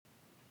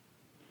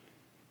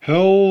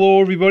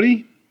Hello,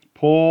 everybody.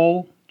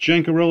 Paul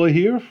Jancarella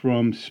here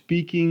from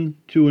Speaking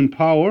to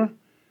Empower.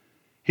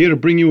 Here to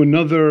bring you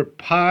another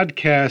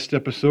podcast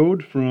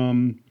episode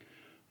from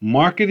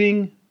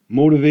Marketing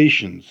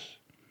Motivations.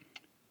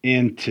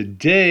 And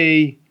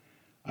today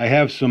I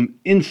have some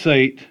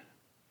insight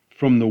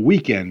from the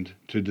weekend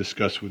to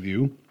discuss with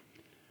you,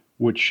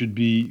 which should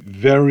be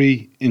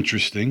very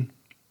interesting.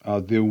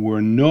 There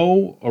were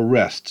no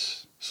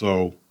arrests,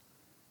 so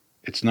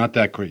it's not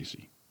that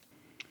crazy.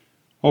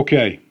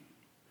 Okay,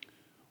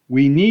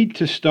 we need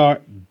to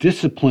start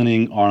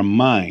disciplining our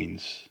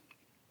minds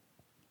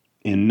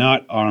and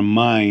not our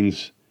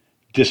minds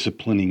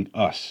disciplining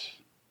us.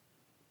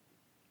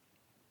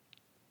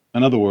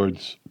 In other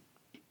words,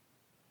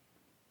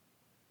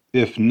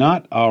 if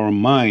not, our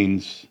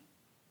minds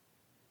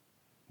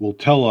will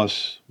tell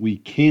us we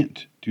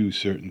can't do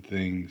certain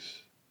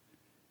things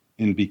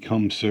and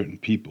become certain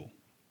people.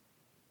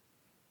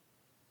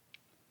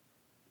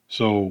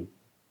 So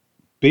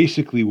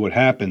basically what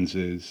happens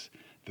is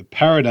the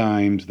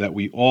paradigms that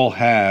we all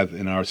have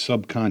in our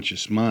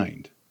subconscious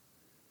mind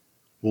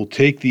will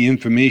take the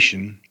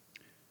information,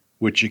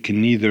 which it can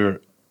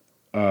neither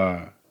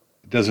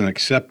doesn't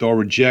accept or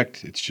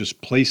reject. It's just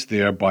placed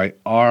there by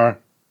our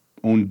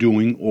own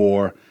doing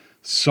or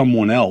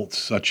someone else,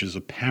 such as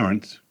a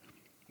parent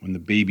when the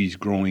baby's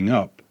growing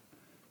up.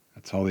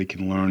 That's how they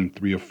can learn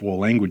 3 or 4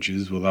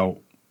 languages without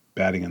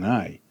batting an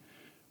eye.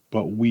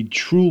 But we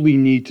truly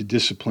need to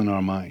discipline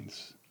our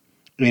minds.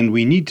 And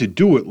we need to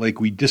do it like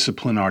we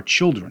discipline our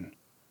children.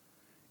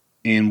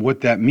 And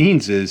what that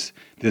means is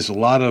there's a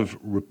lot of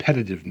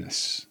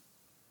repetitiveness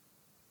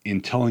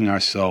in telling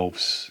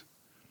ourselves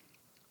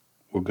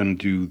we're going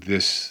to do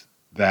this,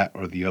 that,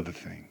 or the other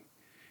thing,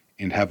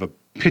 and have a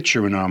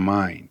picture in our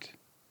mind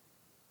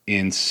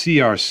and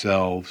see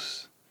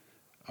ourselves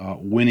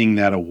winning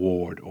that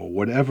award or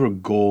whatever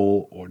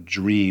goal or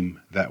dream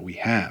that we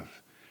have.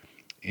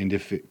 And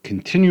if it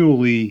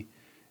continually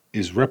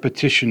is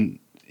repetition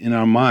in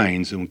our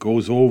minds and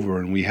goes over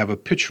and we have a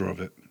picture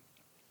of it,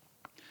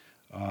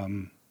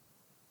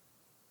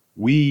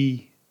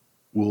 we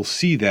will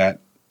see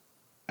that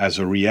as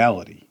a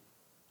reality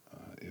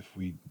if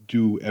we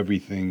do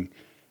everything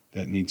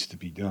that needs to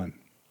be done.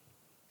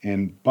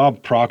 And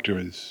Bob Proctor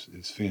is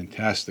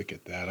fantastic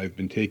at that. I've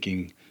been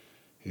taking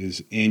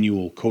his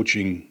annual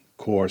coaching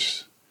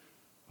course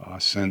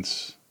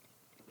since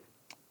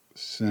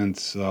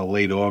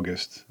late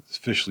August. It's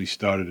officially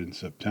started in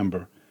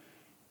September,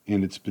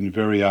 and it's been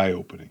very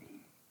eye-opening.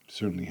 It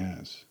certainly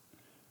has.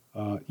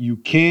 You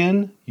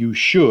can, you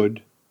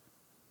should,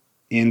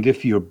 and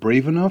if you're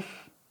brave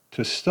enough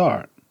to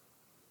start,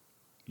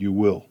 you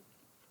will.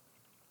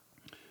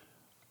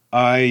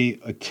 I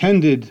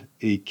attended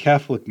a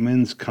Catholic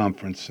men's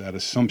conference at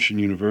Assumption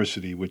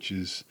University, which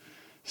is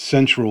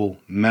central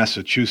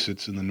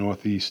Massachusetts in the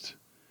northeast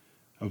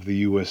of the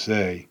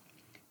USA,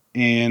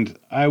 and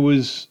I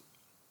was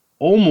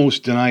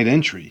almost denied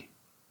entry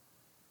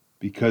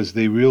because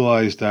they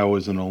realized I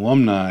was an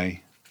alumni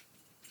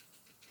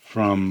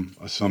from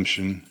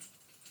Assumption,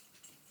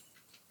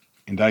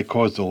 and I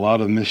caused a lot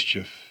of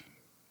mischief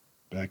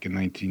back in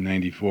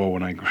 1994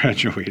 when I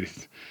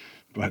graduated.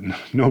 But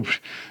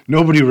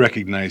nobody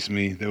recognized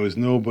me. There was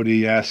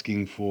nobody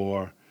asking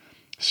for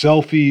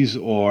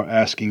selfies or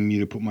asking me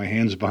to put my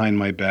hands behind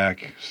my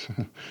back.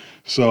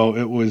 So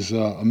it was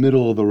a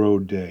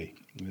middle-of-the-road day.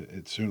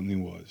 It certainly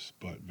was,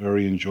 but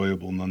very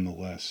enjoyable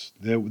nonetheless.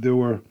 There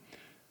were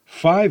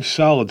 5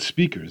 solid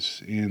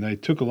speakers, and I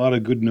took a lot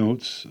of good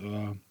notes.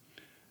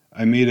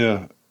 I made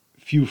a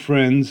few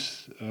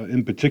friends,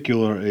 in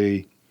particular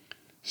a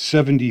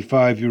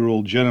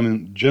 75-year-old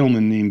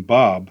gentleman named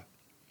Bob,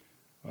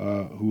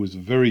 who was a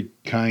very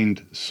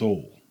kind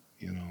soul.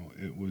 You know,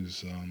 it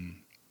was,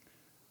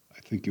 I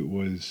think it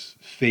was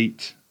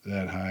fate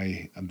that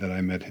I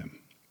met him.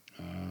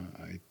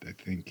 I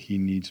think he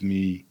needs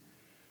me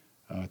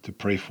to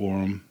pray for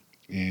him,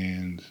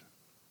 and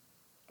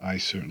I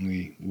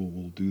certainly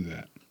will do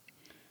that.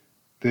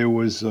 There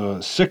was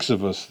 6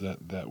 of us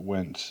that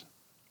went,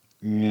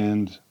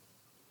 and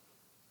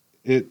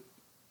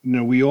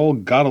we all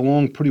got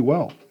along pretty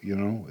well. You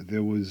know,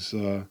 there was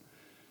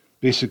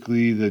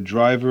basically the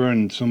driver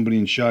and somebody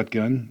in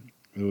shotgun.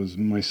 It was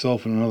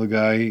myself and another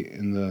guy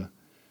in the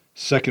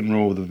second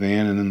row of the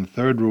van, and in the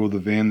third row of the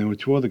van there were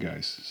 2 other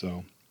guys.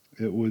 So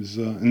it was,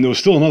 and there was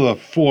still another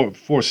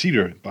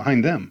four-seater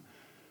behind them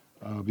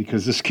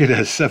because this kid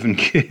has 7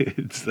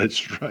 kids that's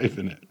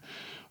driving it.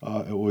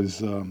 It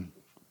was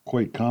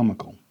quite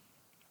comical.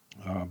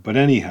 But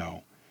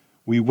anyhow,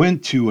 we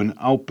went to an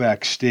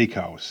Outback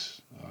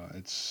Steakhouse.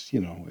 It's,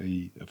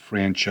 a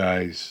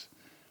franchise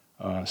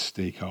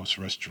steakhouse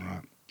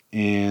restaurant.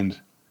 And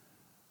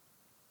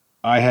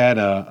I had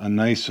a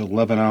nice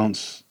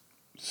 11-ounce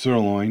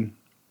sirloin.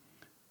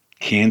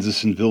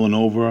 Kansas and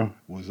Villanova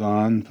was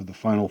on for the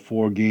Final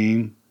Four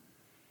game.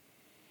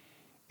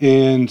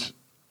 And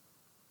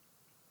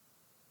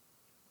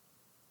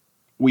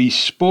we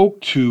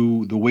spoke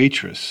to the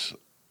waitress,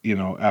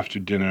 after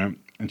dinner,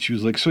 and she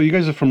was like, "So you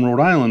guys are from Rhode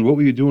Island. What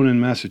were you doing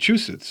in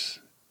Massachusetts?"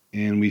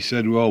 And we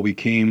said, well, we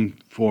came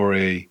for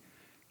a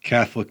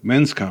Catholic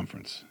men's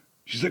conference.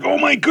 She's like, oh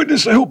my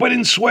goodness, I hope I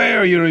didn't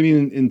swear, you know what I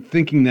mean? And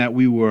thinking that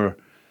we were,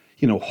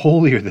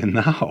 holier than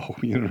thou,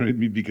 you know what I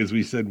mean? Because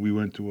we said we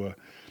went to a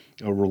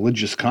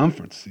religious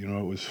conference. It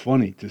was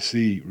funny to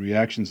see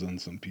reactions on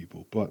some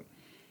people. But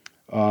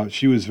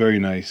she was very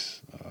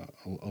nice.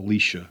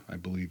 Alicia, I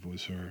believe,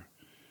 was her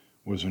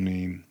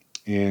name.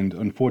 And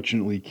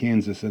unfortunately,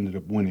 Kansas ended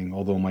up winning,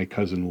 although my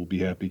cousin will be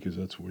happy because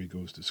that's where he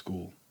goes to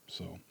school.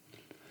 So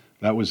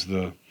that was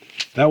the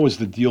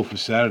deal for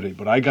Saturday.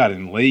 But I got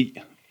in late.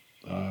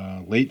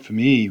 Late for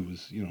me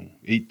was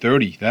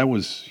 8:30. That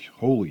was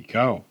holy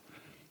cow.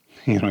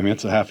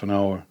 It's a half an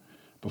hour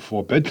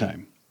before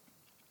bedtime.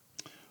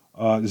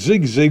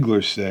 Zig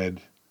Ziglar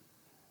said,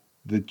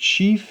 "The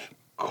chief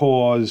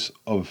cause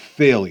of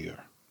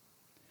failure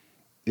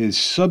is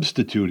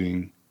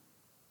substituting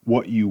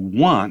what you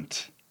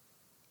want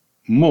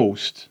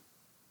most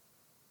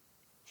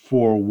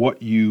for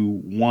what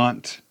you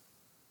want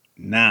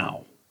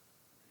now."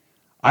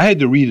 I had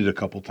to read it a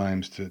couple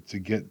times to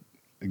get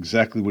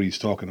exactly what he's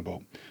talking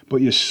about.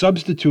 But you're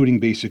substituting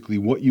basically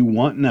what you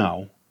want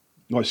now,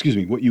 what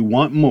you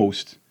want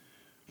most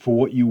for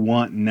what you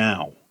want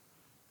now.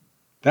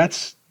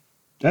 That's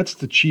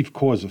the chief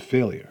cause of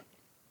failure.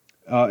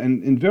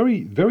 And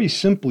very, very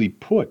simply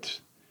put,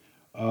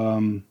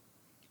 I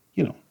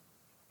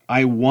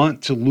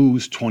want to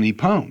lose 20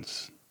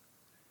 pounds.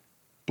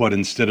 But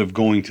instead of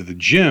going to the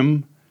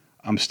gym,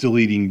 I'm still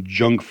eating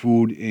junk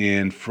food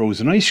and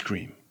frozen ice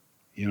cream.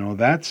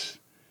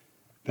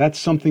 That's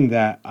something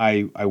that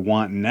I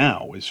want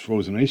now is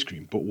frozen ice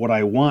cream. But what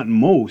I want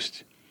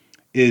most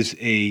is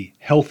a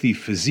healthy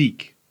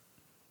physique.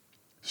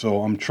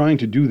 So I'm trying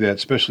to do that,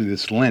 especially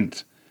this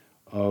Lent,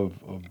 of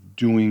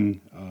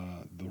doing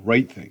the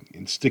right thing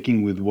and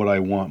sticking with what I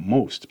want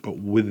most. But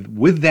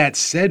with that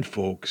said,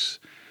 folks,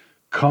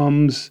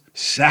 comes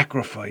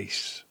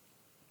sacrifice.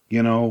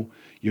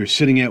 You're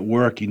sitting at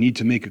work, you need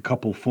to make a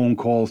couple phone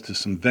calls to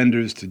some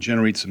vendors to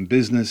generate some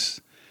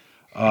business,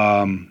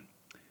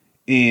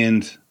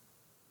 and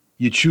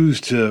you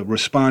choose to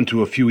respond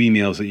to a few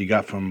emails that you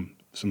got from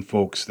some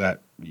folks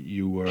that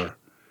you were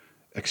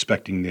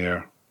expecting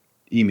their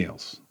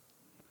emails.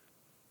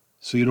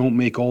 So you don't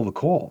make all the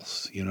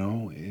calls,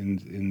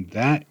 and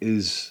that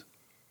is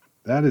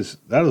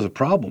a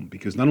problem,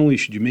 because not only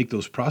should you make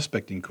those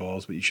prospecting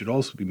calls, but you should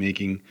also be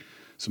making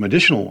some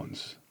additional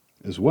ones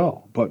as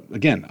well. But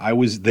again, I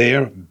was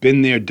there,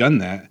 been there, done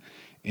that,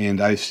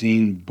 and I've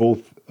seen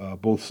both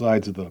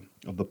sides of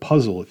the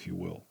puzzle, if you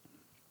will.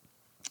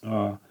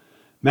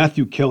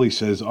 Matthew Kelly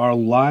says, our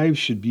lives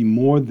should be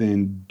more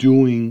than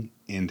doing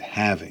and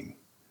having.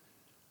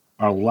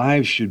 Our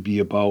lives should be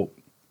about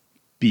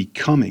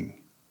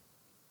becoming.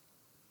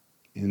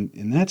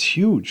 And that's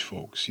huge,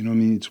 folks.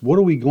 It's what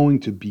are we going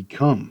to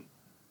become,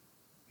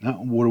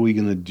 not what are we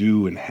going to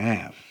do and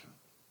have.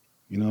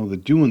 The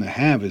do and the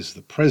have is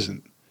the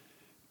present.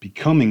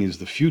 Becoming is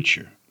the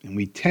future. And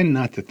we tend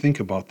not to think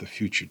about the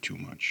future too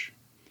much,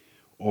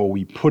 or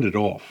we put it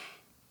off.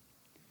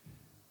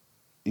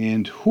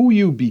 And who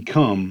you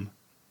become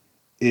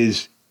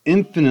is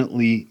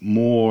infinitely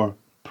more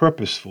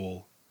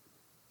purposeful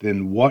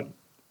than what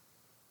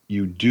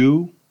you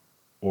do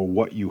or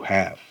what you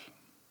have.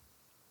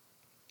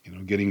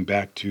 Getting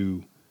back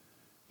to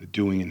the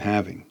doing and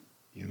having,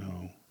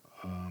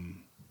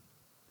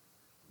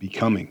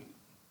 becoming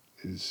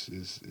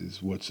is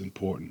what's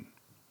important.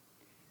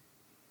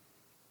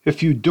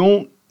 If you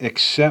don't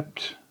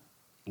accept,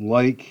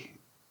 like,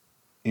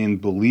 and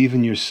believe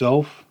in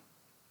yourself,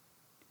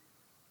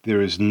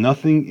 there is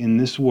nothing in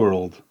this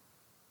world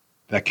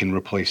that can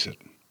replace it.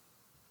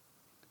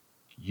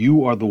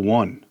 You are the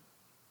one.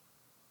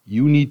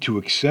 You need to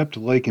accept,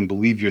 like, and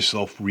believe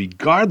yourself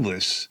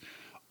regardless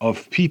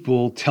of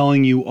people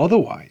telling you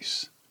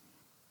otherwise.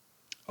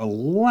 A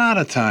lot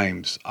of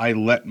times I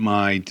let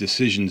my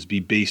decisions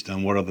be based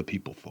on what other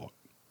people thought.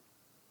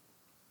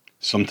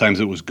 Sometimes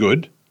it was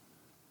good,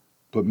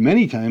 but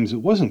many times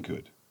it wasn't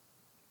good,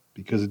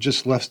 because it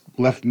just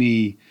left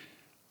me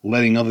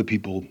letting other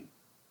people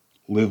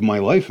live my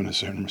life in a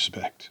certain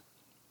respect.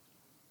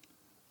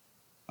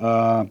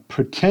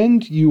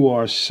 Pretend you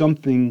are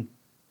something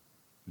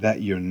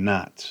that you're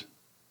not.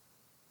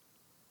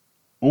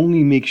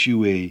 Only makes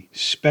you a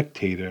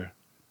spectator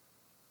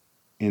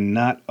and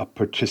not a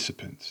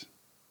participant.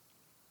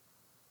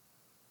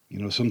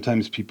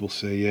 Sometimes people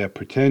say,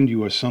 pretend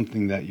you are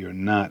something that you're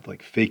not,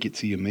 like fake it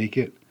till you make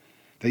it.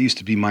 That used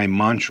to be my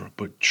mantra,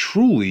 but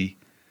truly,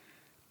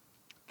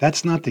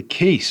 that's not the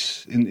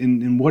case.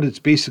 And what it's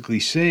basically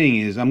saying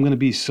is, I'm going to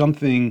be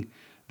something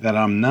that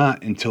I'm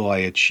not until I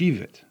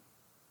achieve it.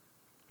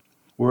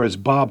 Whereas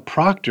Bob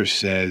Proctor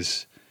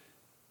says,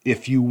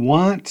 if you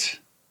want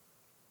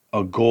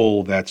a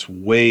goal that's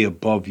way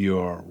above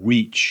your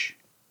reach,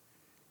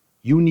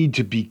 you need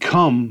to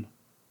become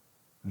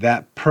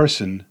that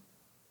person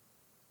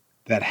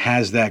that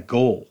has that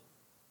goal.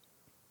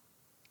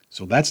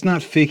 So that's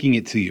not faking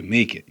it till you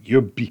make it.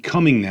 You're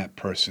becoming that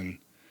person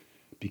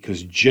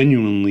because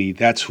genuinely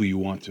that's who you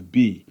want to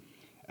be.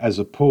 as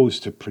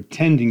opposed to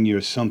pretending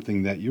you're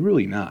something that you're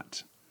really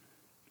not,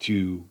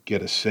 to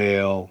get a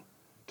sale,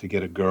 to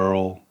get a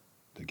girl,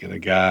 to get a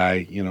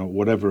guy,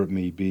 whatever it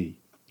may be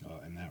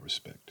in that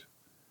respect.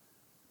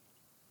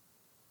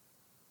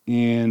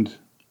 And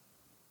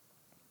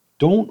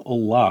don't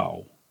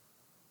allow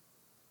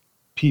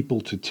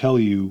people to tell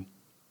you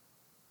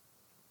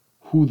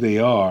who they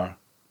are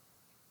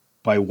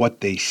by what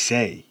they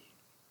say.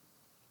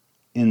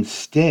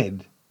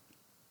 Instead,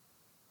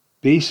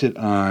 base it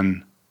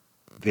on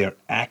their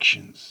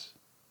actions.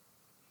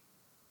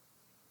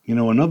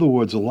 In other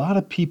words, a lot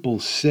of people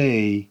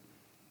say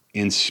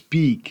and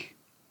speak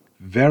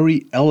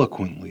very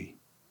eloquently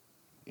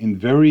and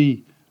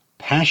very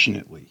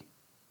passionately.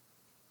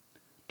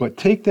 But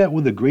take that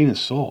with a grain of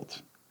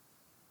salt.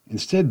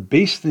 Instead,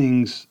 base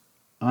things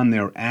on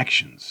their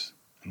actions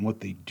and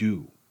what they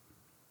do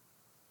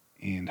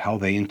and how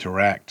they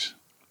interact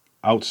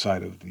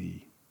outside of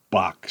the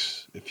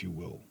box, if you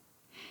will.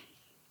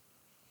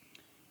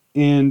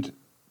 And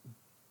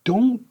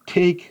don't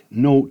take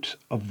note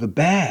of the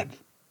bad,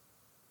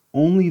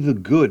 only the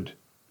good.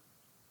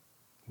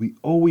 We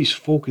always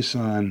focus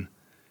on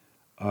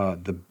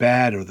the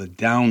bad or the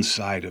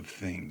downside of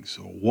things,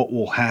 or what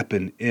will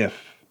happen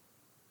if.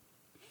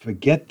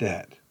 Forget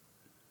that.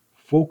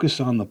 Focus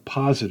on the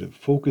positive.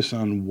 Focus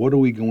on what are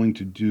we going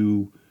to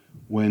do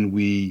when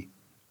we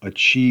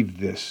achieve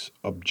this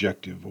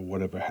objective or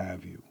whatever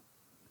have you.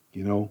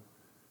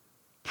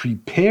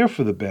 Prepare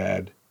for the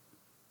bad,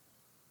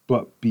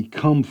 but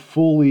become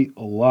fully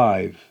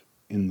alive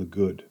in the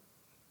good.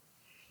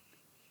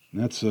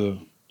 And that's a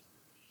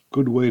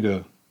good way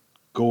to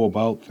go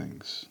about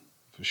things,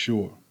 for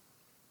sure.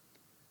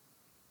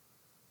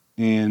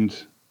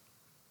 And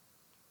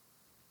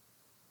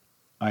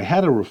I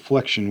had a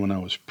reflection when I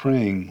was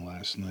praying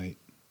last night.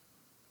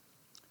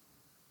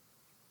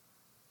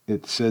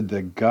 It said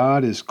that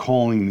God is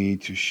calling me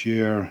to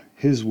share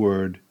His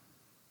word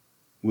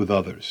with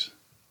others.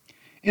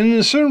 And in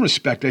a certain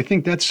respect, I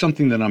think that's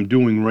something that I'm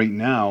doing right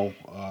now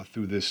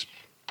through this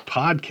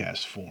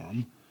podcast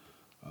forum.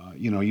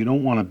 You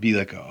don't want to be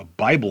like a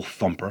Bible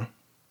thumper.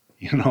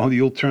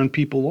 You'll turn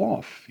people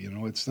off.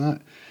 It's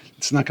not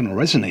going to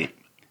resonate.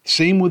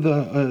 Same with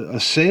a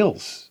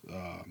sales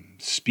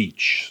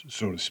speech,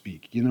 so to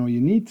speak. You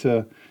need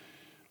to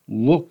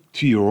look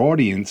to your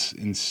audience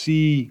and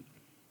see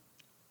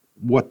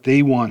what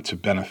they want to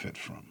benefit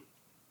from.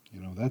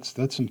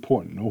 That's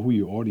important. Know who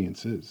your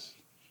audience is.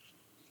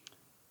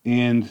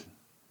 And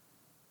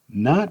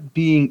not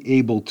being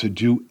able to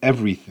do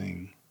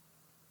everything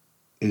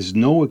is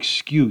no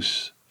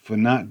excuse for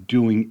not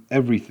doing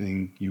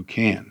everything you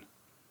can.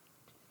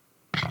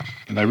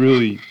 And I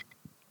really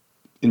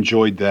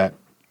enjoyed that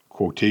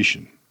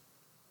quotation,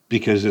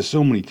 because there's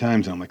so many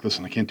times I'm like,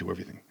 listen, I can't do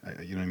everything.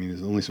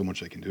 There's only so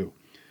much I can do.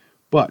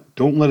 But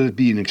don't let it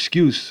be an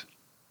excuse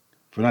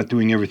for not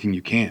doing everything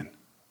you can.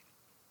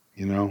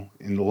 And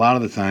a lot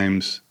of the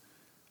times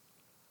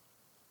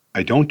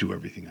I don't do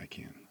everything I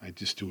can. I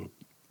just do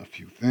a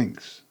few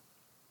things.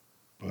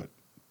 But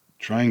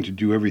trying to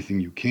do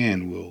everything you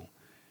can will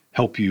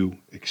help you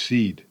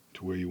exceed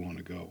to where you want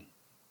to go.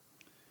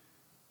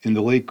 In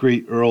the late,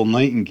 great Earl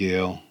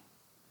Nightingale,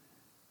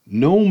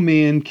 no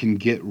man can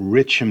get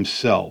rich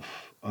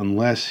himself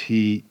unless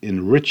he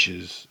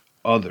enriches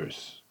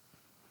others.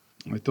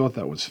 I thought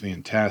that was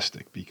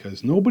fantastic,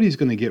 because nobody's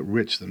going to get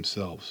rich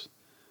themselves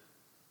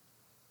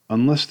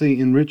unless they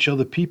enrich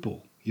other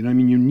people. You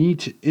need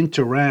to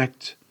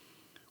interact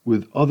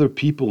with other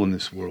people in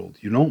this world.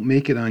 You don't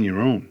make it on your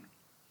own.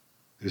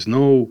 There's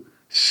no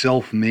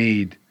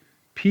self-made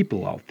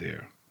people out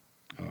there,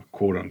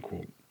 quote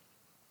unquote.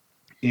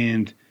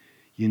 And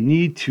you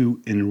need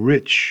to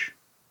enrich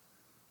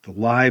the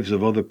lives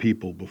of other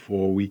people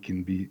before we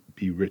can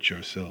be rich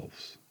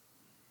ourselves.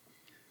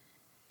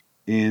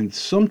 And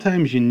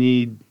sometimes you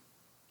need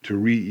to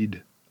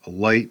read a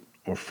light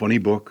or funny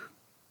book,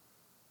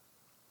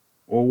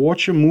 or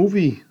watch a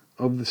movie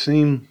of the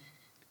same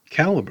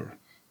caliber.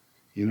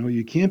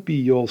 You can't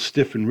be all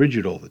stiff and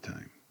rigid all the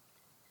time.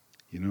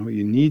 You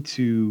need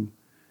to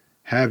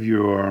have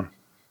your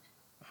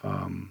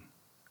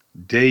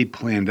day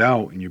planned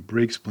out and your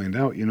breaks planned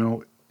out.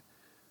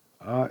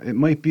 It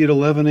might be at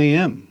 11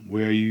 a.m.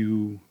 where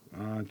you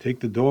take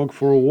the dog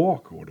for a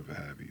walk or whatever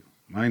have you.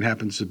 Mine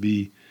happens to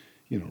be,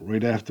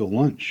 right after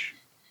lunch.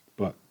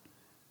 But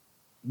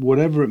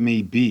whatever it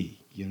may be,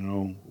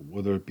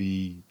 whether it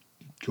be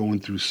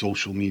going through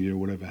social media or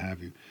whatever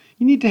have you,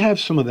 you need to have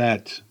some of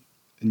that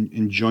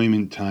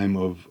enjoyment time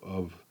of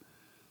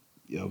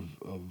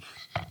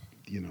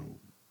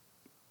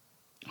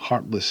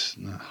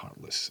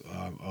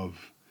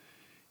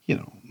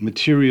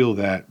material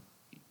that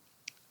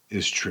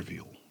is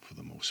trivial for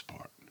the most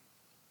part.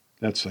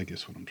 That's, I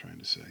guess, what I'm trying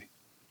to say.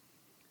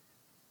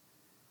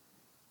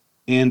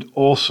 And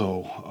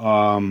also,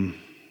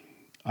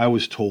 I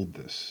was told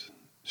this: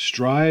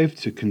 strive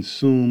to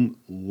consume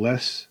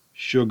less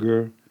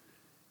sugar,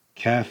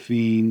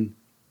 caffeine,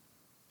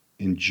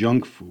 and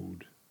junk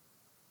food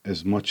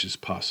as much as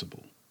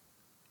possible.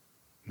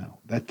 Now,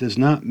 that does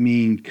not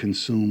mean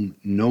consume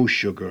no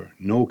sugar,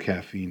 no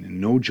caffeine, and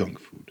no junk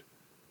food,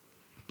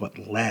 but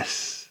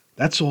less.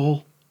 That's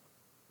all.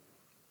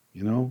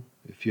 You know,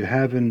 if you're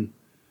having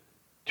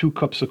 2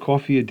 cups of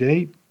coffee a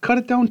day, cut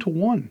it down to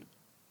one.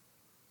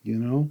 You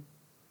know,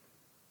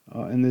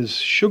 and there's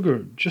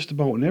sugar just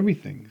about in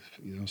everything.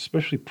 You know,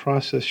 especially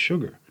processed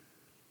sugar.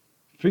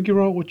 Figure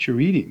out what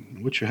you're eating,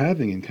 what you're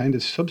having, and kind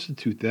of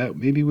substitute that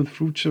maybe with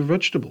fruits or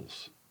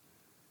vegetables.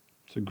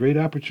 It's a great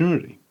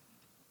opportunity.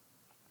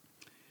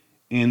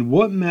 And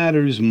what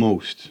matters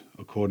most,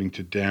 according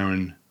to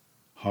Darren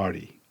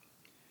Hardy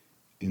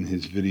in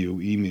his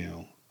video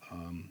email,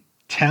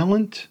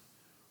 talent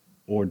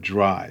or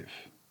drive?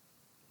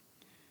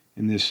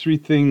 And there's 3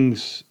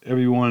 things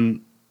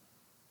everyone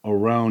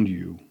around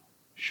you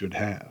should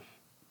have.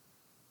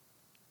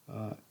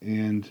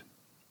 And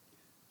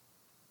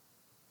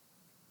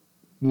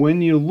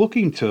when you're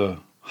looking to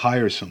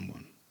hire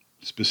someone,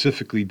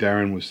 specifically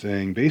Darren was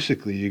saying,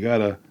 basically you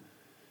gotta,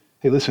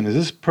 hey, listen, is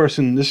this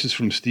person, this is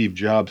from Steve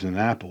Jobs and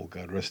Apple,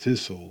 God rest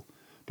his soul,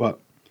 but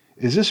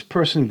is this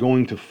person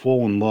going to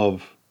fall in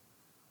love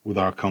with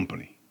our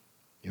company?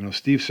 You know,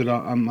 Steve said,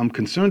 I'm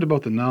concerned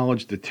about the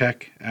knowledge, the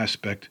tech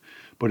aspect,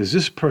 but is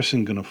this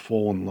person going to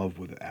fall in love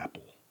with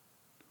Apple?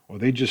 Or are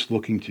they just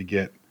looking to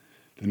get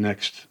the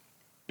next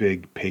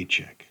big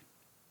paycheck?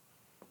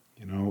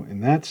 You know,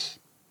 and that's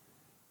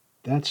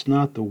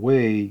not the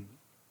way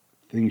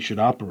things should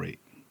operate.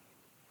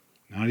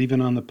 Not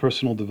even on the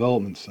personal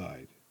development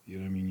side. You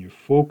know what I mean? Your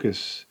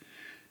focus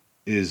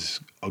is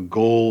a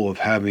goal of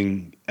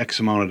having X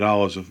amount of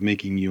dollars of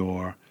making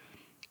your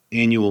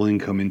annual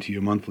income into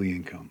your monthly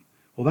income.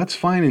 Well, that's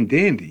fine and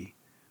dandy,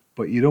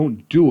 but you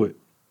don't do it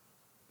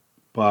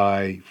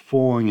by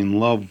falling in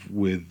love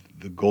with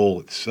the goal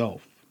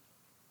itself.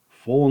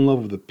 Fall in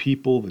love with the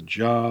people, the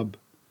job,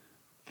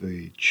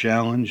 the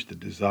challenge, the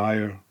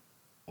desire,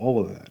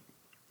 all of that.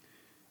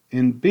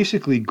 And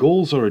basically,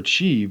 goals are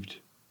achieved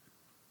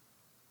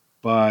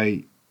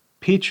by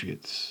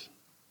patriots,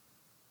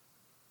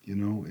 you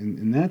know,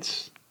 and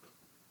that's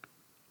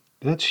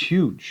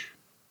huge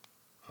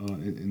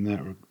in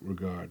that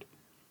regard.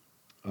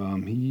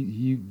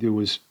 There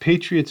was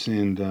patriots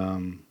and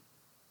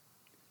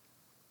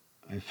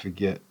I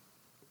forget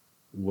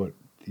what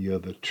the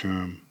other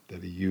term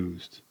that he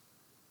used.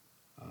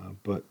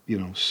 But, you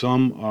know,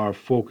 some are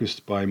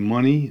focused by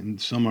money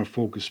and some are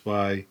focused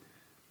by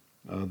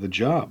the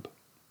job,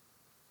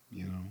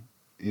 you know.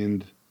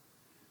 And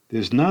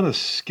there's not a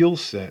skill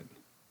set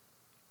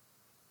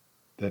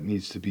that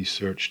needs to be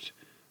searched,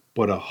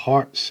 but a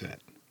heart set.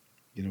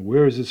 You know,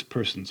 where is this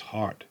person's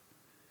heart?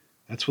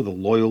 That's where the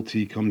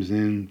loyalty comes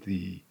in,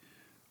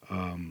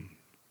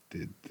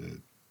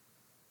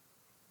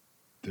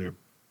 their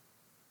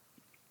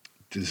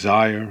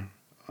desire,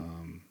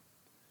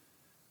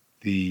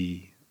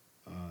 the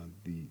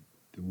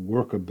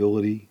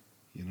workability,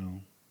 you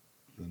know,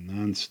 the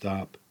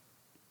nonstop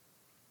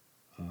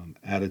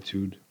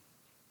attitude.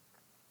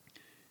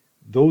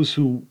 Those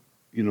who,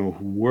 you know,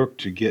 who work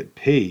to get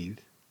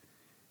paid,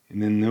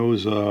 and then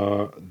there's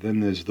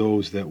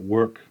those that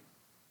work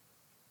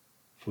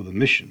for the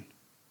mission.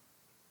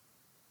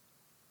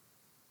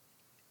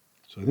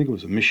 So I think it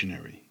was a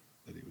missionary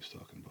that he was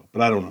talking about,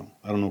 but I don't know.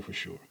 I don't know for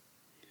sure.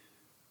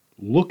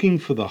 Looking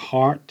for the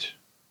heart,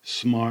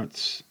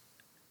 smarts,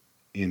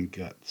 and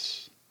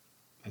guts.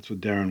 That's what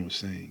Darren was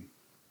saying.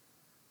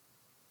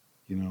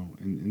 You know,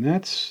 and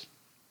that's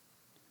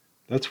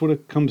what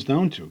it comes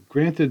down to.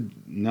 Granted,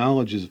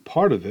 knowledge is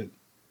part of it,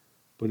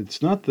 but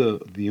it's not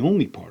the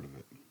only part of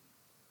it.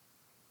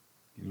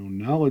 You know,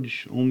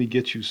 knowledge only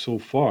gets you so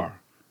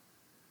far,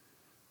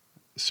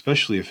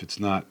 especially if it's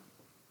not,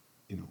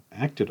 you know,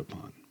 acted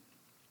upon.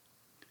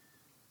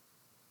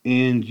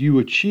 And you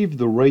achieve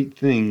the right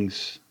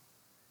things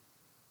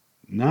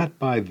not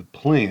by the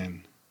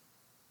plan,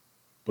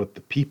 but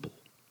the people.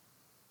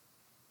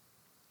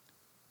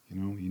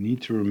 You know, you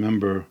need to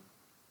remember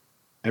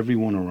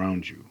everyone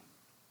around you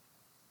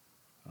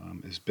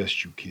as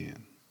best you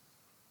can.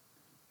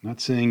 I'm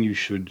not saying you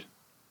should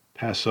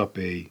pass up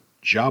a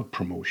job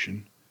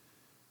promotion,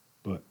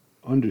 but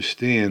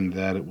understand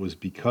that it was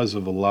because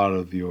of a lot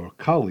of your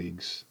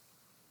colleagues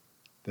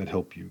that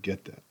helped you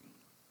get that.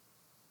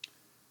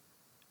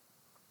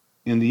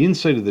 And the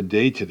insight of the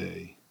day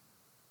today,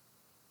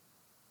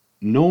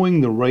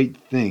 knowing the right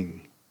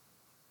thing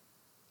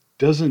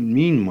doesn't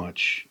mean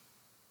much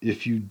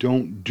if you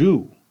don't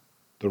do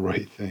the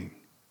right thing.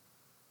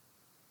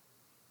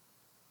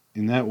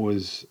 And that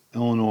was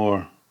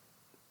Eleanor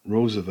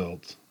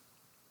Roosevelt.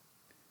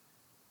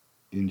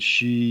 And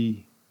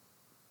she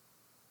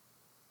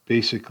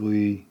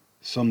basically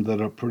summed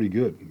that up pretty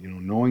good. You know,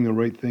 knowing the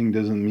right thing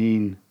doesn't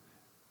mean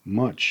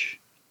much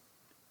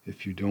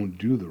if you don't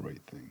do the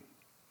right thing.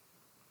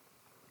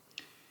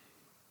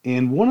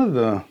 And one of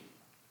the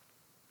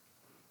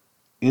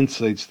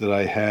insights that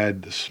I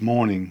had this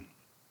morning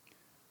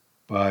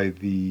by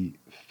the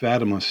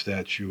Fatima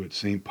statue at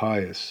St.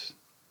 Pius,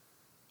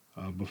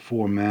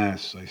 before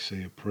Mass, I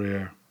say a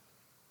prayer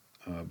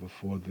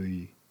before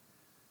the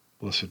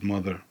Blessed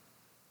Mother.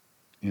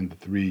 and the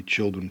three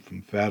children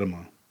from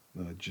Fatima,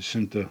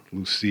 Jacinta,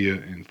 Lucia,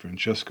 and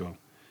Francesco.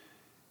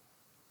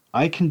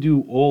 I can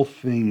do all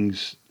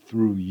things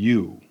through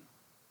you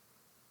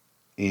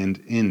and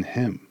in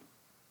him.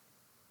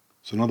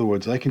 So in other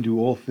words, I can do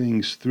all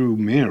things through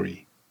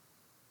Mary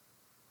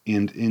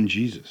and in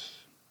Jesus.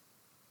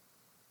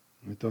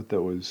 I thought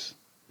that was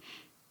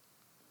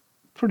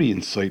pretty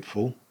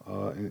insightful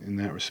in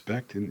that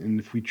respect. And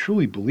if we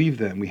truly believe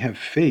that and we have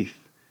faith,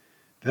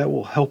 that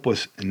will help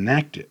us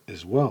enact it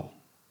as well.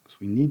 Because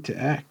we need to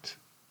act.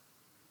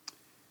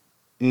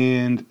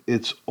 And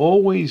it's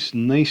always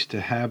nice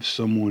to have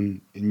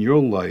someone in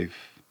your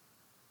life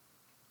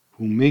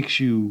who makes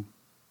you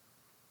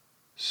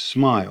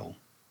smile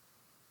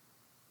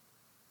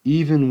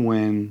even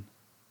when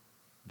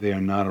they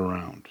are not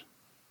around.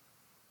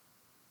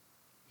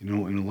 You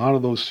know, and a lot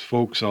of those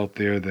folks out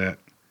there that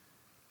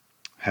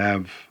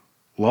have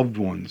loved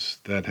ones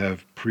that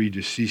have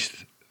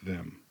predeceased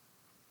them,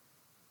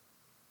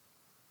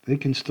 they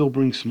can still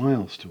bring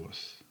smiles to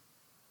us.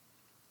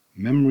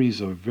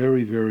 Memories are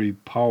very, very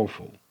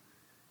powerful,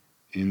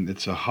 and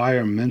it's a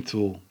higher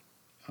mental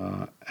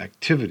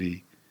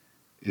activity.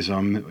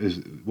 One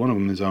of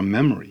them is our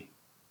memory,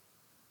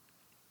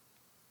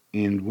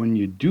 and when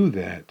you do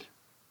that,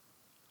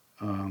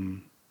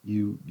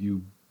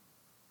 you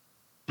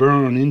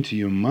burn into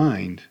your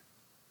mind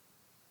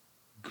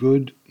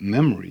good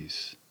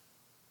memories,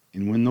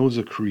 and when those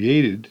are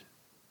created,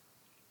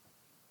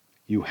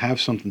 you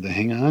have something to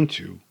hang on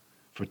to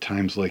for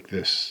times like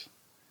this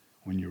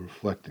when you're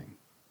reflecting.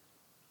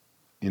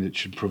 And it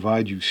should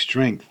provide you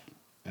strength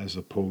as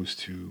opposed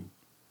to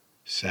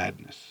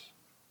sadness.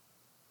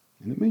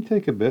 And it may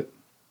take a bit,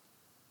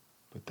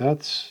 but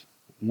that's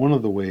one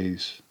of the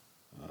ways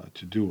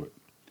to do it.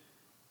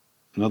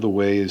 Another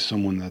way is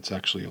someone that's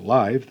actually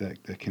alive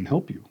that can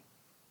help you.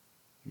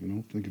 You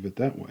know, think of it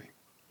that way.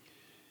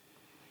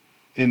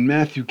 And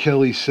Matthew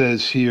Kelly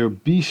says here,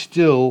 "Be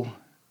still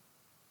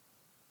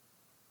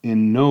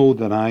and know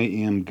that I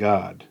am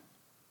God."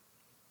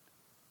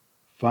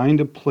 Find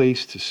a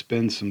place to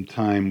spend some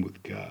time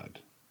with God.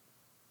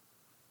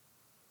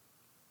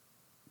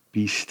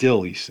 Be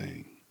still, he's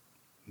saying.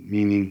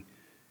 Meaning,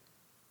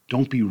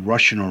 don't be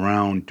rushing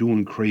around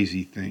doing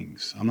crazy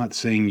things. I'm not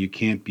saying you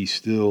can't be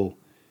still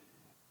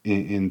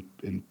and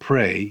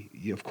pray.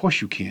 Of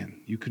course you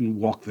can. You can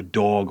walk the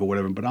dog or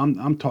whatever, but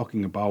I'm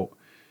talking about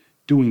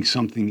doing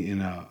something in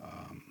a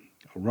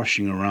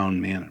rushing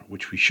around manner,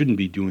 which we shouldn't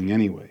be doing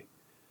anyway.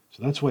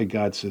 So that's why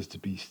God says to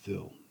be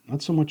still.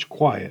 Not so much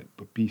quiet,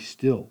 but be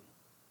still.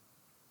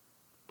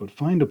 But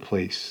find a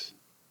place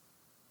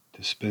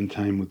to spend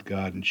time with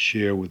God and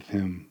share with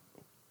him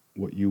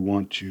what you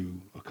want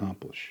to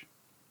accomplish.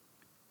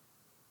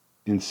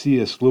 And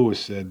C.S. Lewis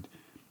said,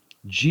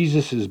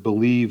 Jesus is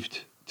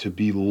believed to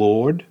be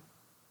Lord,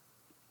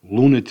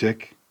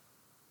 lunatic,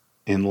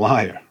 and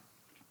liar.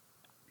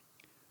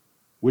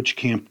 Which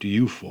camp do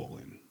you fall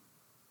in?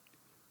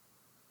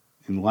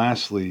 And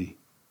lastly,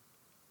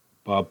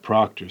 Bob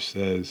Proctor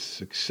says,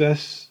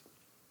 success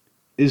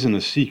isn't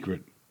a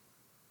secret,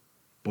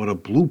 but a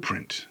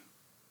blueprint.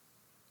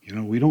 You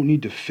know, we don't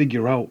need to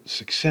figure out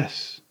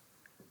success.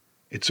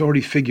 It's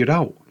already figured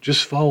out.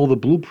 Just follow the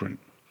blueprint.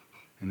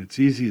 And it's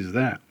easy as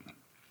that.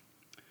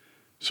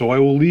 So I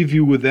will leave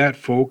you with that,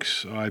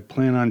 folks. I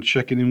plan on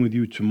checking in with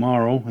you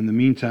tomorrow. In the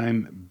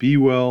meantime, be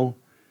well,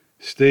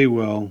 stay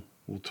well.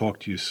 We'll talk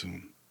to you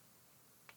soon.